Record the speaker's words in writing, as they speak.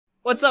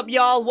What's up,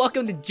 y'all?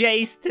 Welcome to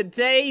Jase.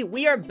 Today,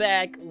 we are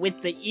back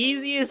with the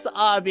easiest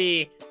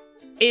obby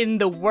in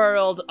the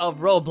world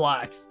of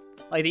Roblox.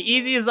 Like, the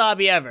easiest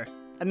obby ever.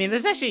 I mean,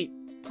 this actually...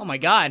 Oh my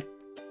god.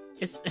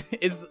 It's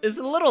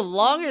a little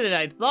longer than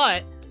I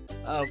thought.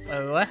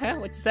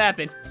 What just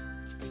happened?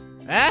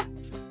 Huh?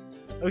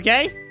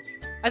 Okay.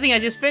 I think I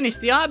just finished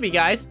the obby,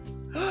 guys.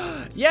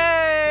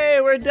 Yay!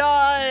 We're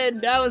done!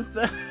 That was...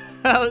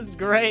 that was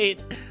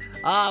great.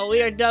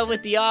 We are done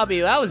with the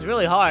obby. That was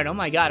really hard. Oh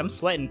my god, I'm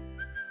sweating.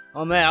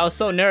 Oh man, I was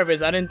so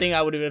nervous. I didn't think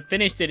I would have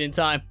finished it in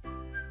time.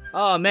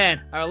 Oh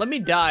man. Alright, let me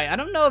die. I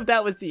don't know if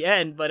that was the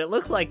end, but it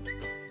looks like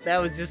that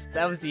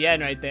was the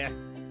end right there.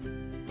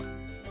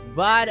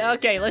 But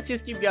okay, let's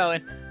just keep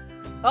going.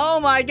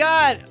 Oh my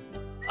god!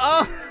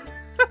 Oh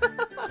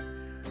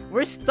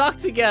we're stuck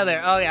together.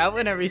 Okay, I'm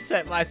gonna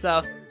reset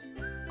myself.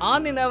 I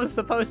don't think that was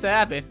supposed to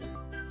happen.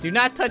 Do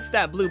not touch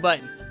that blue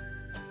button.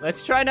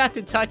 Let's try not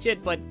to touch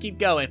it, but keep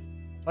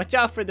going. Watch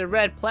out for the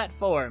red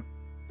platform.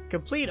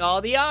 Complete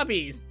all the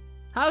obbies.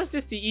 How is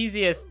this the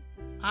easiest?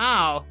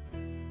 Ow.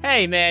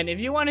 Hey man, if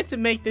you wanted to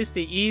make this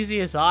the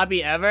easiest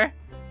obby ever,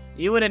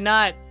 you would have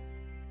not...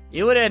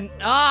 You would have...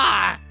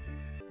 Ah!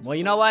 Well,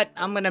 you know what?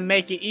 I'm gonna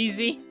make it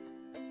easy.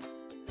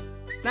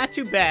 It's not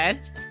too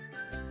bad.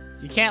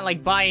 You can't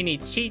like buy any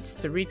cheats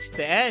to reach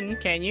the end,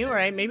 can you?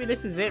 Alright, maybe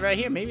this is it right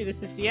here. Maybe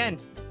this is the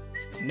end.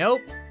 Nope.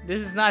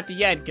 This is not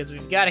the end, because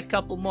we've got a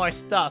couple more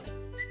stuff.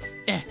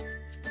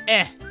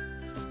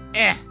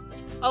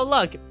 Oh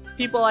look,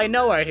 people I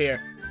know are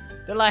here.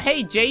 They're like,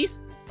 hey Jase.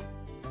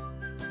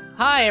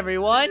 Hi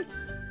everyone.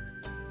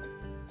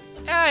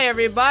 Hi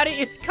everybody,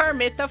 it's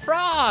Kermit the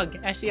Frog.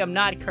 Actually, I'm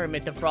not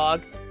Kermit the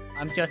Frog.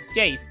 I'm just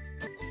Jase.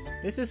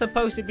 This is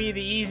supposed to be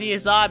the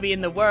easiest obby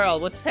in the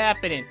world. What's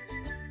happening?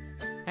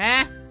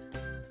 Huh?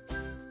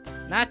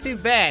 Not too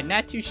bad,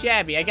 not too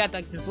shabby. I got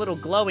like this little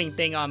glowing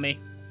thing on me.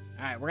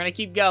 Alright, we're gonna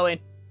keep going.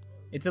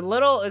 It's a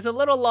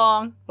little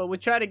long, but we'll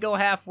try to go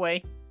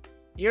halfway.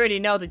 You already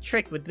know the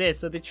trick with this.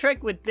 So the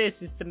trick with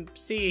this is to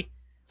see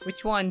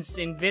which one's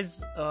what?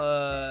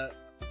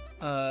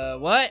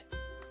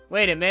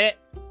 Wait a minute.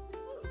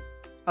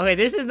 Okay,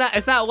 this is not,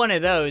 it's not one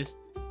of those.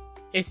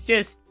 It's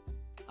just,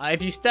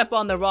 if you step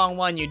on the wrong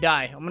one, you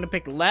die. I'm gonna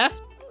pick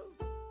left.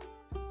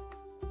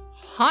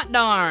 Hot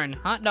darn,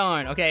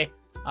 okay.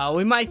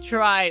 We might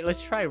try,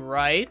 let's try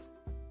right.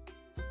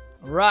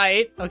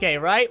 Right, okay,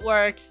 right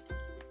works.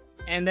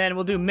 And then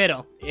we'll do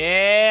middle.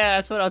 Yeah,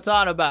 that's what I'm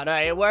talking about.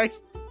 Alright, it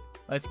works.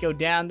 Let's go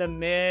down the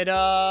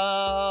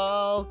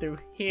middle, through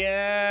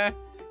here,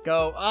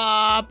 go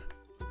up.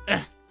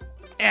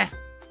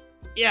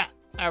 Yeah,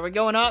 alright, we're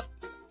going up.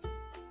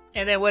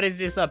 And then what is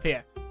this up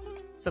here?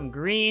 Some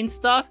green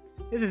stuff?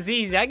 This is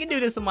easy. I can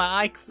do this with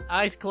my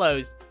eyes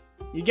closed.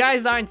 You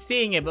guys aren't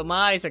seeing it, but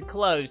my eyes are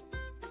closed.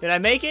 Did I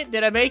make it?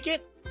 Did I make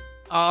it?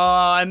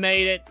 Oh, I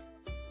made it.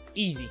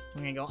 Easy.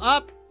 We're gonna go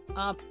up,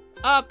 up,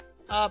 up,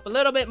 up, a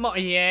little bit more.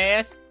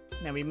 Yes.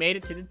 Now we made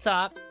it to the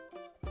top.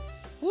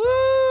 Woo!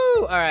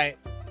 Alright.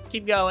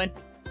 Keep going.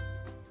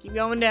 Keep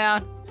going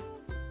down.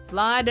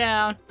 Fly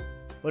down.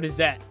 What is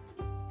that?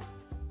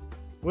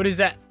 What is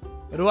that?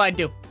 What do I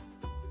do?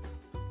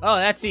 Oh,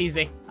 that's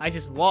easy. I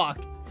just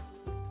walk.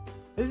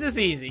 This is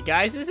easy,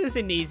 guys. This is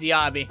an easy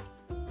obby.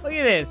 Look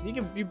at this.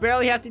 You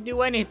barely have to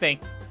do anything.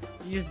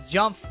 You just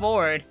jump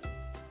forward.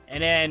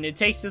 And then it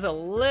takes just a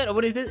little...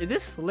 What is this? Is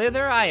this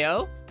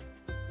Slither.io?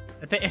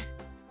 I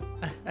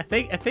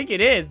think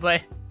it is,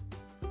 but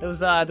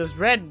those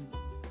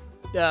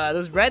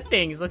red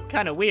things look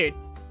kind of weird.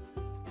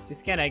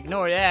 Just kind of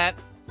ignore that.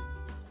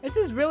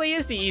 This really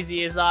is the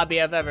easiest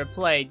obby I've ever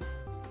played.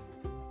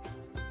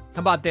 How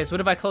about this? What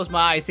if I close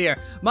my eyes here?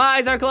 My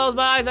eyes are closed.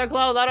 My eyes are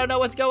closed. I don't know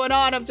what's going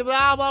on. I'm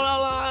blah, blah,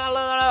 blah, blah,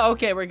 blah.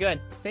 Okay, we're good.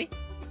 See?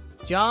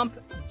 Jump,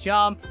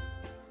 jump.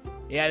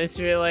 Yeah, this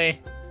really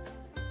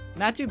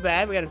not too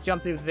bad. We gotta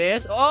jump through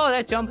this. Oh,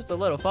 that jump is a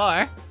little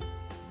far.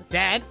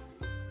 That.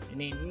 And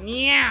then,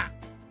 yeah.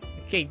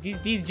 Okay,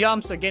 these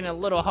jumps are getting a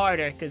little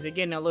harder because they're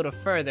getting a little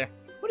further.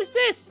 What is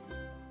this?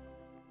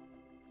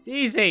 It's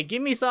easy.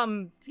 Give me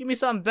something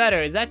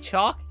better. Is that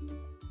chalk?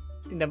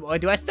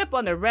 Do I step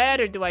on the red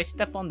or do I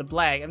step on the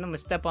black? I'm gonna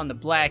step on the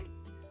black.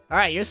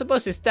 Alright, you're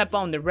supposed to step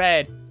on the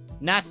red,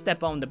 not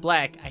step on the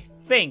black, I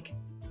think.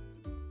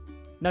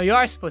 No, you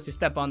are supposed to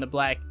step on the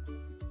black.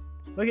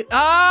 Look at...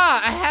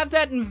 Ah! I have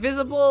that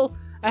invisible...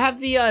 I have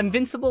the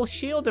invincible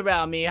shield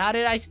around me. How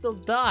did I still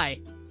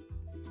die?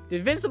 The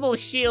invincible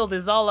shield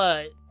is all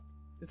a...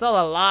 It's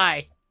all a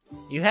lie.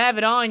 You have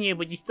it on you,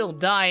 but you still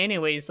die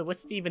anyway, so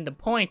what's even the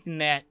point in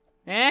that?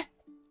 Eh?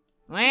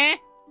 Eh?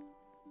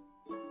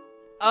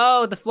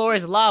 Oh, the floor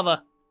is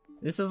lava.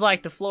 This is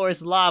like the floor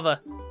is lava.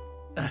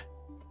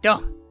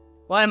 Don't.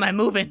 Why am I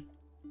moving?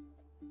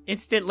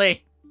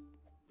 Instantly.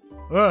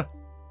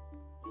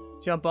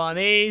 Jump on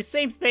these.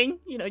 Same thing.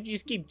 You know, you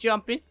just keep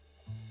jumping.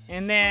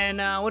 And then,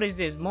 what is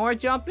this? More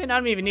jumping? I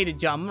don't even need to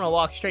jump. I'm gonna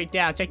walk straight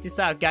down. Check this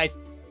out, guys.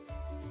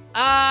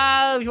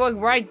 Walk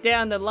right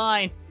down the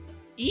line.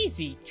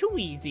 Easy. Too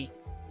easy.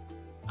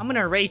 I'm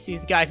gonna erase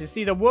these guys and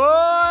see the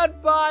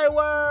Goodbye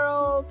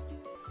world.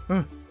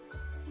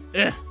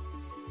 Ugh.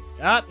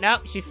 Oh, no,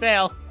 she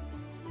failed.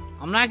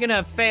 I'm not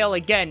gonna fail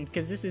again,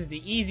 because this is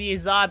the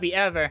easiest obby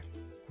ever.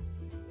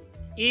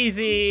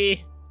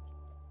 Easy.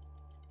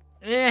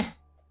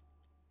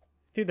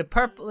 Through the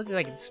purple, looks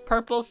like it's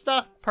purple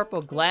stuff,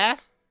 purple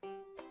glass.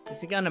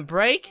 Is it gonna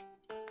break?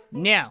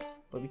 No,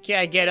 but we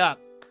can't get up.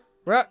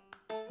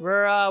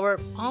 We're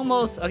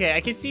almost, okay,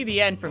 I can see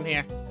the end from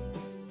here.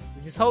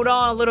 Just hold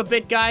on a little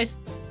bit, guys.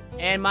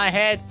 And my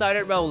head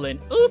started rolling.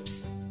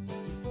 Oops.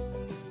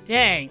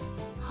 Dang.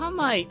 How am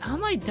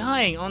I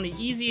dying on the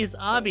easiest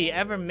obby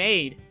ever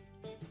made?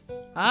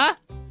 Huh?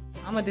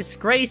 I'm a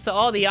disgrace to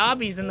all the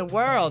obbies in the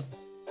world.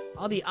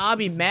 All the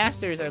obby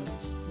masters are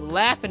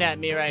laughing at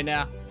me right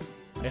now.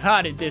 Like,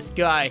 how did this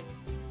guy,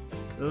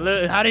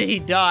 how did he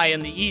die on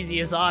the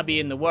easiest obby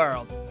in the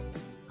world?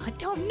 I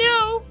don't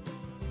know.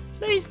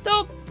 Please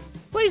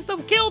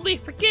don't kill me,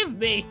 forgive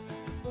me.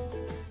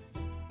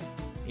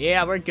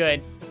 Yeah, we're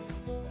good.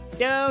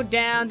 Go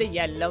down the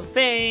yellow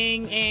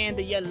thing, and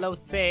the yellow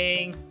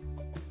thing,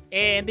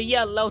 and the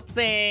yellow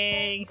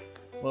thing.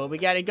 Well, we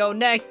gotta go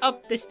next,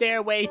 up the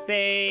stairway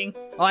thing.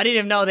 Oh, I didn't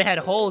even know they had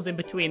holes in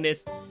between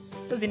this.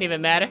 Doesn't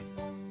even matter.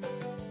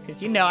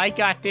 Because, you know, I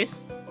got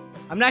this.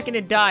 I'm not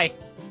gonna die.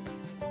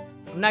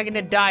 I'm not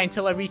gonna die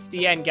until I reach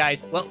the end,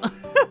 guys. Well,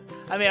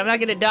 I mean, I'm not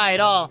gonna die at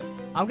all.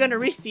 I'm gonna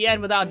reach the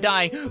end without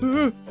dying.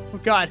 Oh,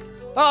 God.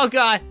 Oh,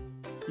 God.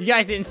 You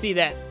guys didn't see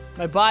that.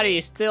 My body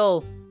is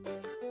still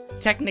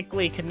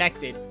technically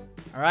connected.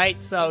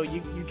 Alright, so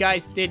you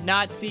guys did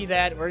not see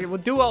that. We'll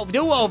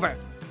do-over.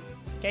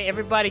 Okay,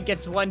 everybody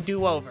gets one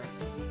do-over.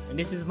 And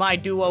this is my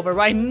do-over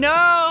right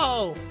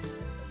now.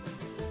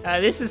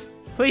 This is,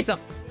 please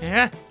don't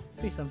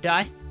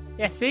die.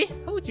 Yeah, see?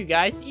 Told you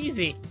guys,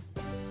 easy.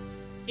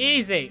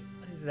 Easy.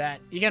 What is that?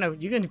 You're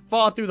gonna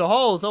fall through the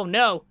holes. Oh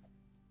no.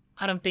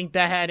 I don't think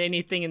that had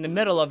anything in the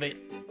middle of it.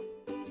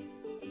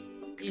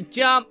 You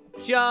jump,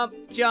 jump,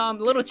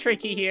 jump. A little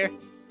tricky here.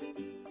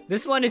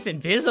 This one is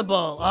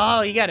invisible.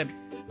 Oh, you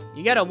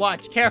gotta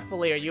watch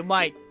carefully, or you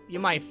might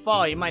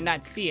fall. You might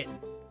not see it.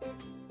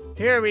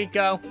 Here we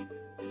go.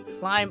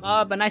 Climb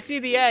up, and I see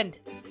the end.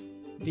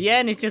 The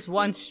end is just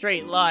one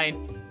straight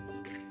line.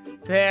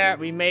 There,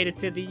 we made it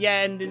to the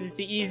end. This is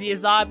the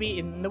easiest obby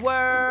in the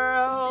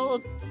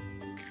world.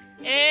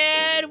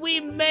 And we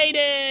made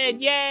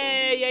it!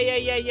 Yay, yay, yay,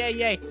 yay, yay,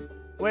 yay.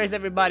 Where's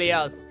everybody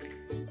else?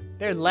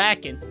 They're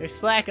lacking. They're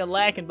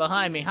lacking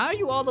behind me. How are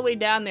you all the way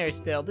down there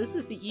still? This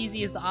is the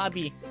easiest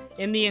obby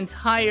in the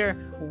entire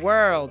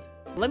world.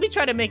 Let me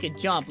try to make a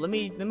jump. Let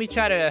me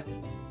try to...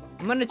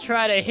 I'm gonna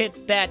try to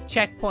hit that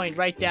checkpoint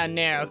right down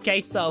there,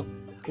 okay? So,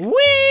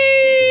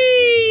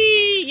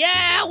 whee!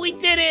 Yeah, we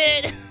did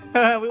it!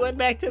 We went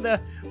back to the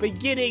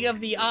beginning of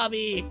the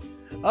obby.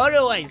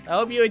 Anyways, I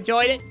hope you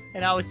enjoyed it,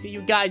 and I will see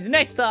you guys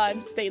next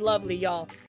time. Stay lovely, y'all.